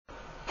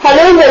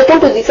Hello and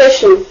welcome to the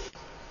session.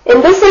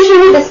 In this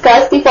session we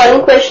discuss the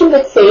following question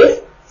which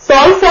says,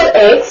 solve for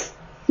x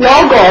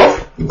log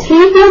of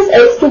 3 plus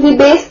x to the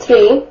base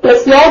 3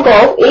 plus log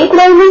of 8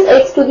 minus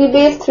x to the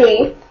base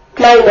 3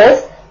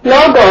 minus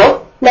log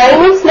of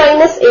 9x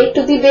minus 8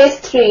 to the base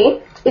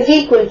 3 is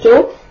equal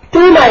to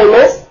 2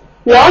 minus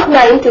log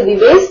 9 to the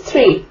base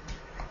 3.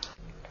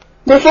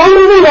 Before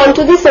moving on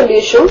to the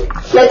solution,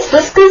 let's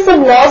discuss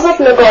some laws of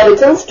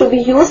logarithms to be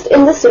used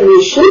in the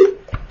solution.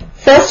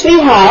 First we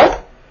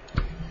have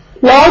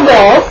log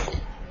of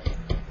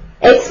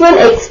x1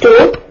 x2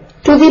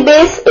 to the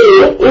base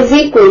a is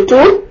equal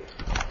to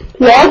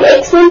log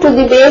x1 to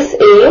the base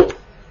a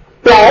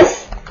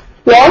plus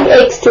log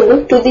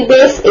x2 to the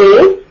base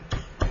a.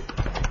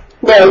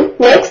 Then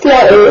next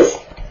law is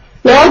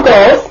log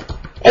of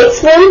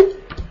x1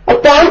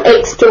 upon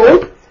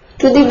x2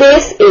 to the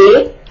base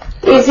a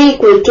is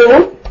equal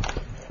to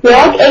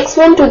log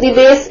x1 to the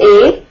base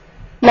a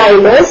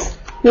minus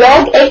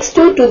log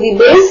x2 to the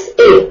base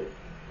a.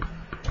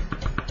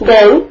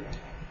 Then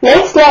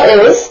next law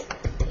is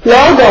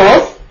log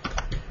of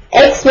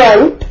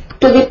x1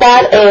 to the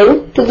power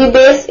n to the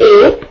base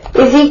a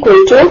is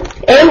equal to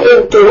n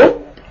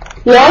into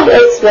log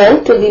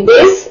x1 to the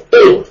base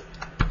a.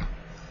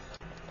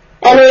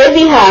 And here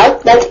we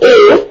have that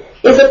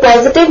a is a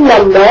positive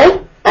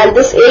number and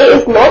this a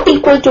is not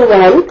equal to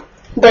 1,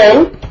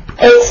 then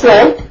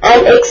x1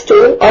 and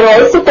x2 are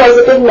also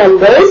positive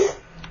numbers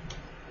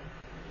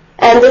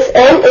and this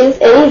n is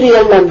any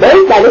real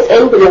number, that is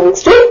n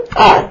belongs to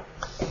R.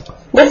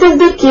 This is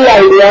the key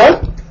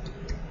idea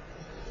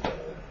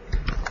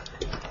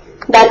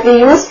that we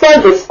use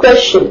for this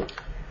question.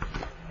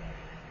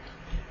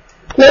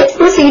 Let's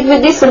proceed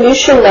with the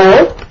solution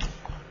now.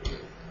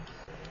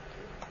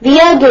 We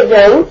are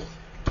given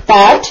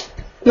that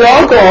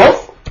log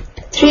of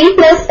 3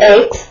 plus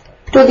x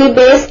to the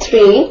base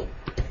 3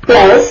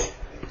 plus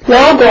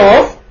log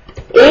of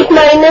 8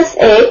 minus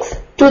x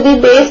to the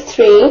base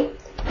 3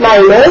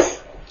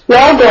 minus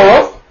log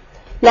of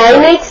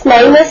 9x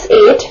minus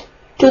 8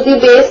 to the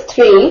base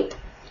 3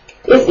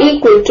 is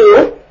equal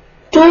to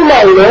 2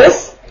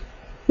 minus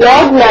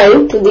log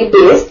 9 to the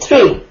base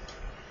 3.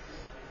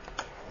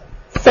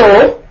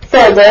 So,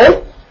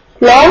 further,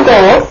 log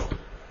of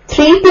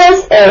 3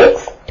 plus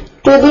x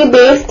to the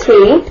base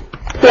 3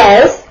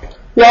 plus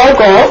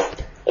log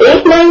of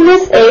 8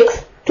 minus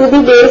x to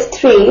the base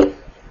 3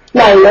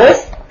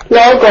 minus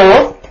log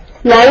of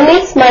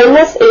 9x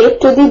minus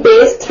 8 to the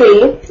base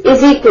 3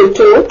 is equal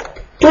to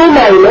 2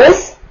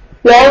 minus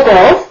log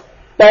of,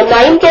 now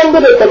 9 can be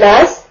written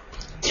as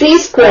 3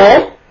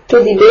 square to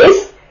the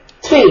base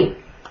 3.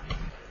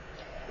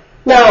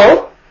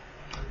 Now,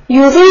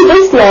 using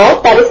this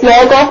law, that is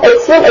log of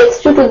x1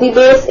 x2 to the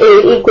base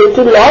a equal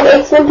to log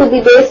x1 to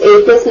the base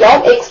a plus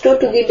log x2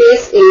 to the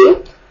base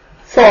a,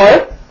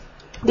 for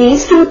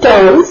these two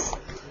terms,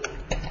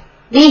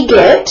 we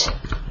get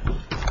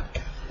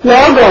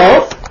log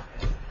of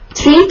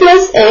 3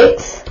 plus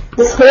x,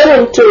 this whole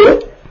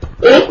into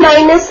 8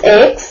 minus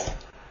x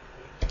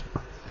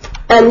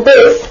and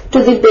this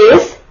to the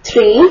base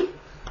 3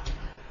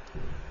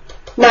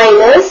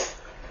 minus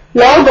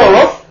log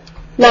of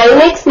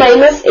 9x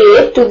minus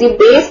 8 to the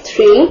base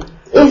 3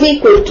 is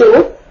equal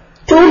to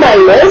 2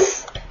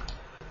 minus.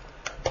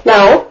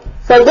 Now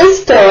for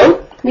this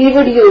term we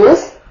would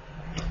use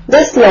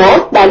this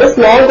law, that is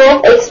log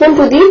of x1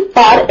 to the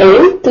power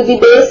n to the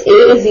base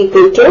a is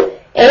equal to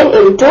n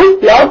into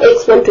log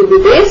x1 to the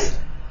base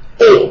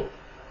a.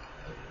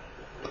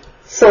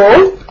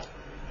 So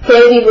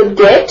here we would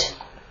get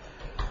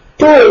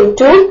 2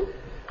 into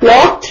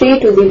log 3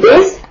 to the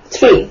base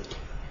 3.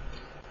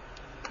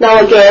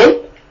 Now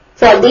again,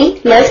 for the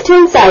left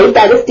hand side,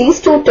 that is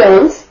these two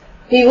terms,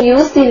 we will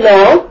use the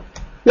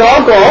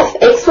log of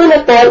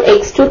x1 upon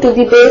x2 to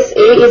the base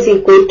a is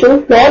equal to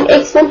log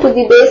x1 to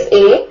the base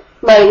a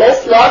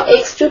minus log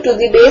x2 to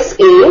the base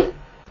a.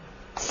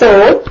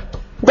 So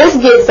this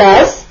gives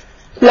us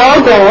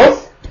log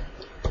of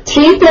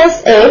 3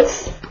 plus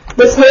x,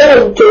 this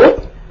whole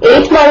into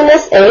 8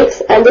 minus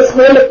x and this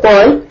whole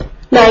upon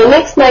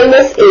 9x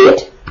minus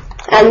 8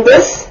 and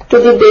this to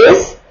the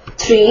base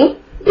 3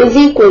 is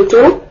equal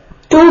to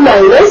 2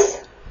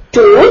 minus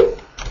 2.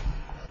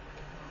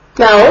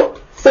 Now,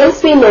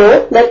 since we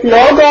know that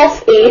log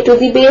of a to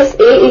the base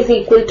a is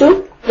equal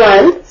to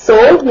 1,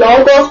 so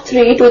log of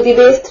 3 to the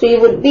base 3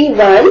 would be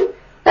 1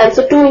 and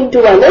so 2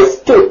 into 1 is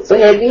 2. So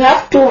here we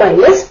have 2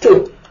 minus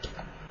 2.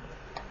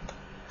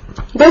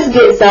 This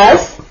gives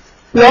us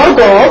log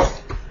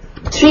of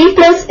 3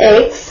 plus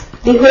x,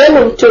 the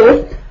whole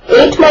into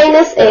 8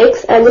 minus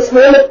x and this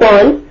whole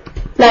upon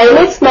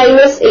 9x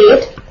minus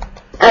 8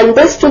 and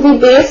this to the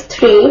base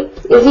 3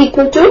 is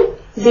equal to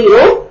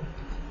 0.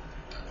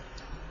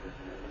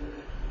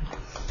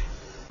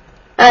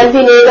 And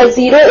we know that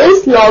 0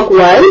 is log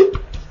 1.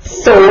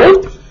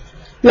 So,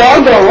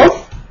 log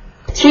of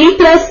 3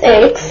 plus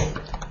x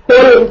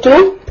whole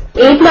into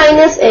 8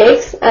 minus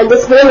x and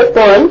this whole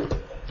upon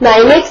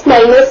 9x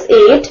minus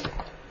 8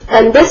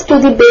 and this to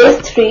the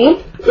base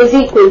 3 is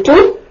equal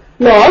to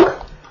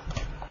log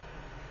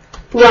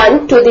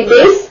 1 to the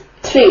base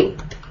 3.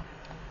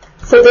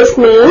 So this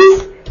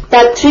means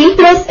that 3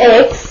 plus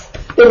x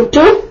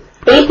into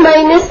 8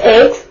 minus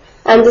x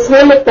and this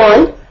whole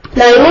upon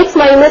 9x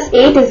minus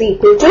 8 is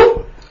equal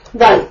to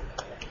 1.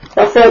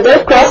 Now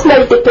further cross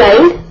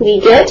multiplying, we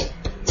get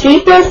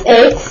 3 plus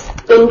x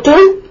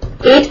into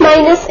 8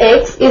 minus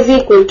x is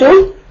equal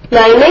to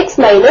 9x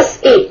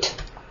minus 8.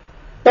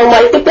 Now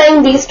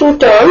multiplying these two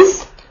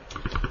terms,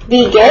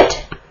 we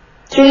get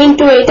 3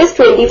 into 8 is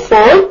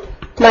 24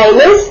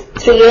 minus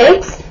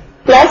 3x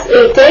plus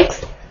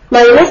 8x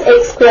minus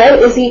x square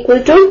is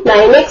equal to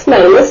 9x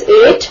minus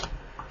 8,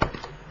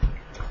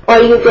 or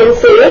you can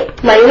say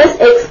minus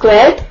x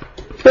square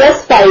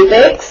plus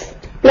 5x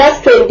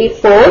plus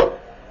 24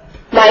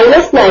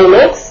 minus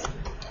 9x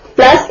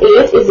plus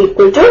 8 is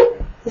equal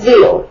to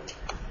 0,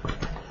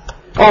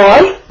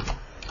 or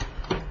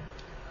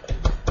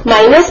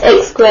minus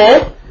x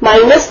square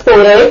minus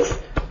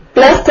 4x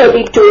plus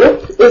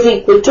 32 is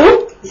equal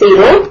to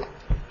 0.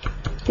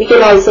 We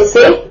can also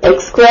say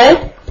x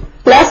square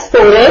plus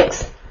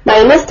 4x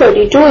minus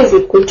 32 is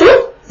equal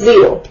to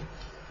 0.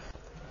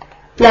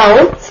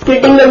 Now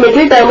splitting the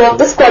middle term of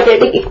this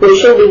quadratic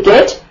equation, we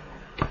get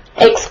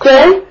x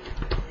square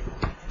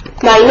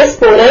minus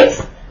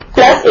 4x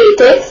plus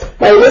 8x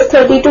minus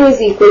 32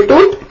 is equal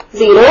to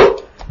 0.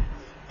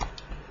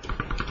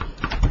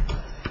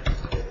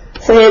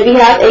 So here we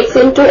have x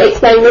into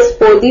x minus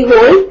 4 the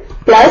whole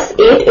plus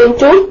 8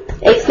 into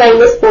x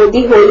minus 4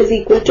 the whole is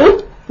equal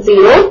to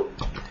 0,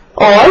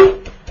 or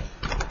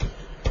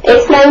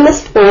x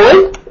minus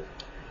 4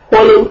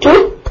 whole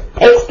into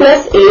x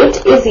plus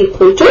 8 is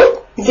equal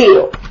to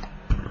 0.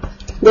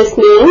 This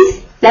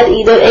means that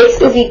either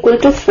x is equal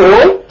to 4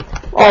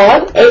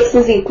 or x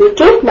is equal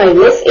to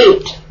minus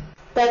 8.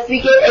 Thus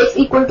we get x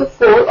equal to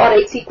 4 or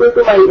x equal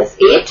to minus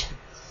 8.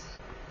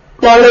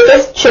 Now let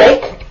us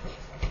check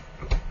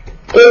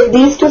if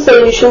these two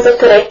solutions are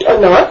correct or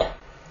not.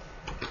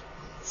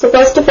 So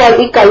first of all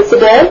we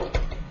consider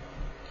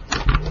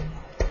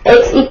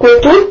x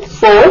equal to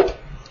 4.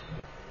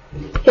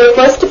 Here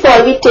first of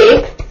all we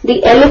take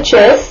the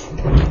LHS,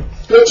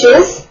 which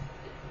is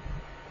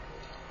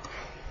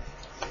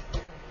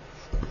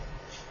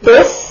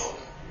this,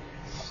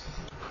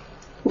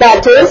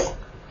 that is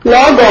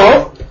log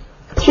of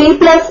 3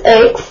 plus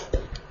x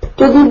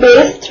to the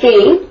base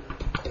 3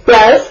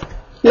 plus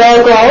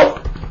log of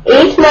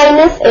 8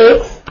 minus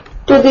x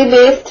to the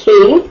base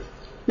 3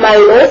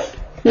 minus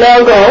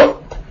log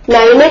of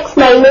 9x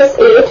minus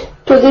 8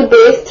 to the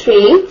base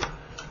 3.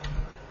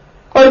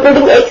 On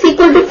putting x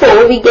equal to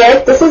 4, we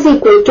get this is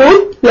equal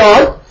to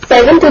log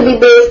 7 to the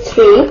base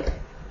 3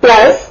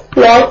 plus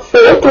log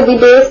 4 to the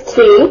base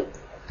 3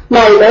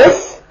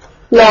 minus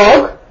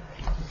log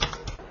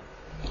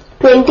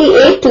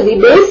 28 to the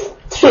base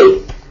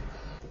 3.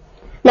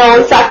 Now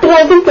on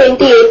factorizing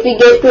 28, we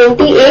get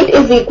 28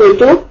 is equal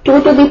to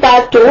 2 to the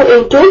power 2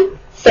 into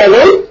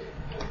 7.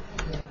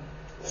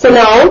 So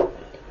now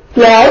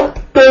log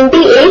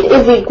 28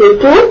 is equal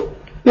to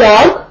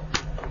log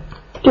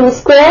 2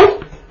 square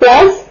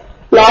plus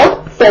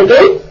log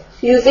 7,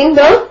 using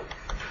the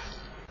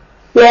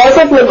laws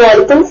of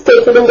logarithm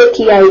stated in the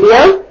key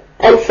idea,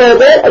 and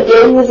further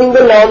again using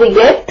the law we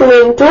get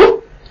 2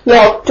 into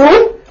log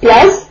 2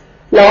 plus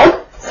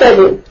log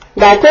 7,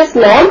 that is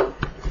log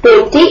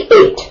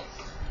 28.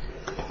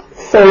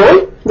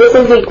 So this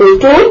is equal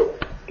to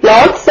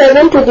log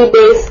 7 to the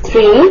base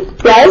 3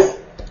 plus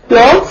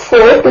log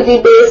 4 to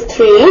the base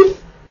 3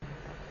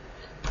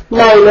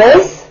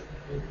 minus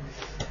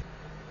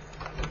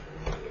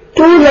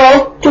 2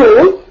 log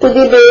 2 to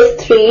the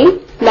base 3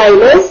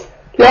 minus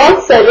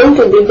log 7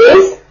 to the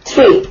base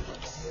 3.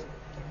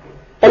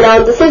 And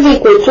now this is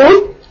equal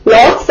to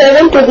log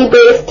 7 to the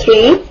base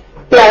 3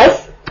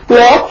 plus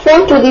log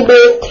 4 to the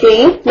base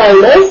 3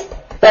 minus,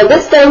 now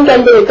this term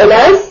can be written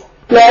as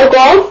log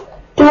of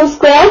 2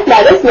 square,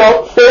 that is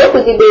log 4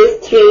 to the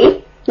base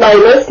 3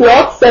 minus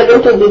log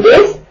 7 to the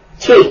base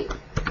 3.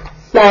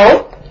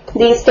 Now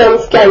these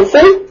terms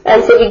cancel,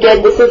 and so we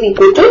get this is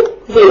equal to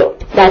 0.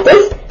 That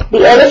is, the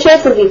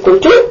LHS is equal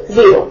to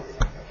 0.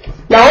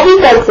 Now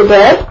we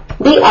consider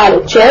the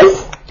RHS,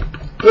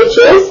 which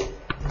is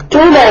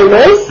 2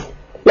 minus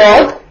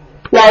log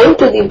 9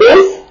 to the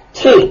base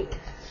 3.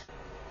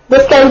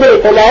 This can be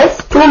written as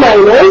 2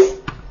 minus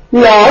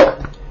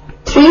log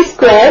 3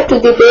 square to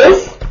the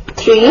base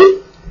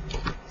 3,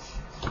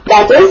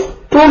 that is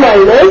 2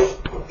 minus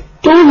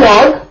 2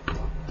 log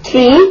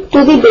 3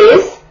 to the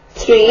base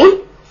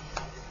 3.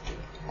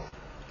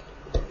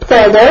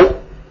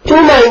 Further 2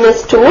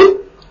 minus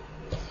 2,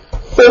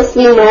 since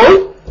we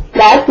know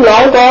that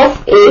log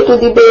of a to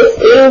the base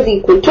a is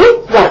equal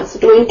to 1. So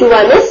 2 into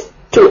 1 is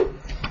 2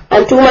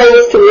 and 2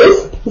 minus 2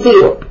 is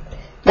 0.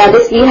 That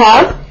is, we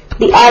have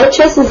the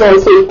RHS is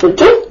also equal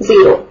to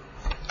 0.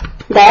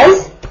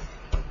 Thus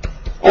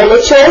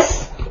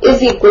LHS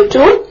is equal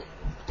to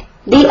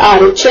the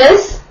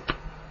RHS,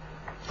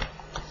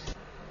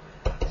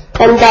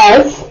 and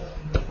thus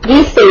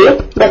we say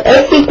that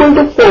f equal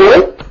to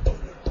 4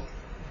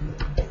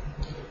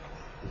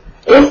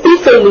 is the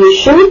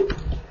solution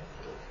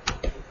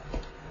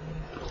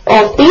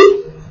of the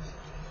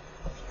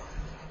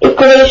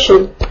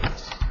equation.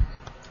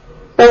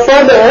 Now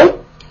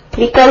further,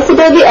 we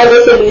consider the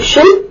other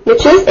solution,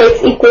 which is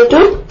x equal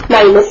to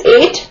minus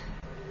 8.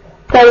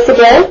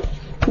 Consider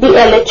the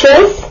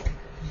LHS.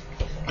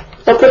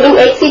 Now putting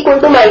x equal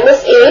to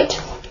minus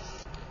 8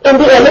 in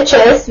the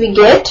LHS, we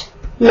get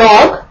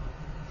log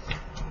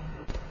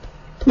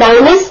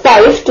minus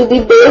 5 to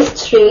the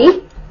base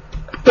 3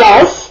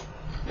 plus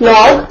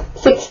log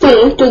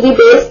 16 to the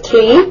base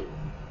 3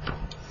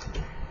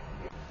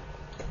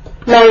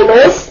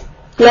 minus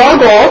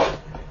log of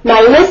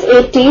minus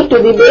 80 to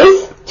the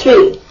base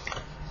 3.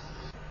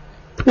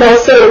 Now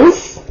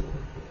since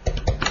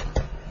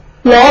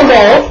log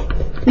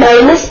of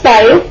minus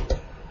 5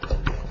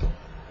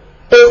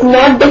 is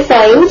not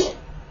defined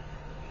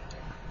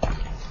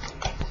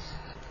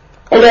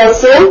and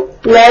also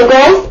log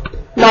of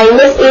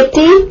minus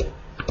 80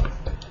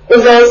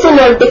 is also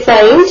not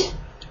defined,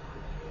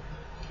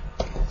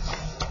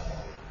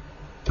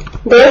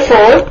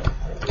 therefore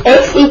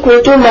x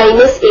equal to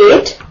minus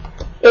 8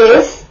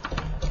 is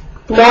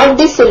not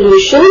the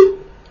solution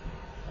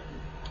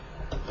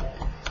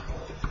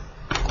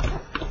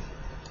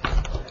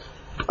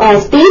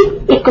of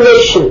the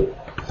equation.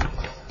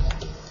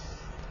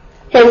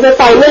 Hence the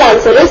final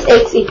answer is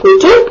x equal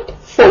to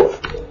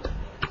 4.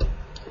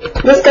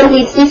 This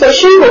completes the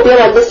session. Hope you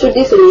have understood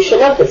the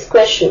solution of this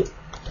question.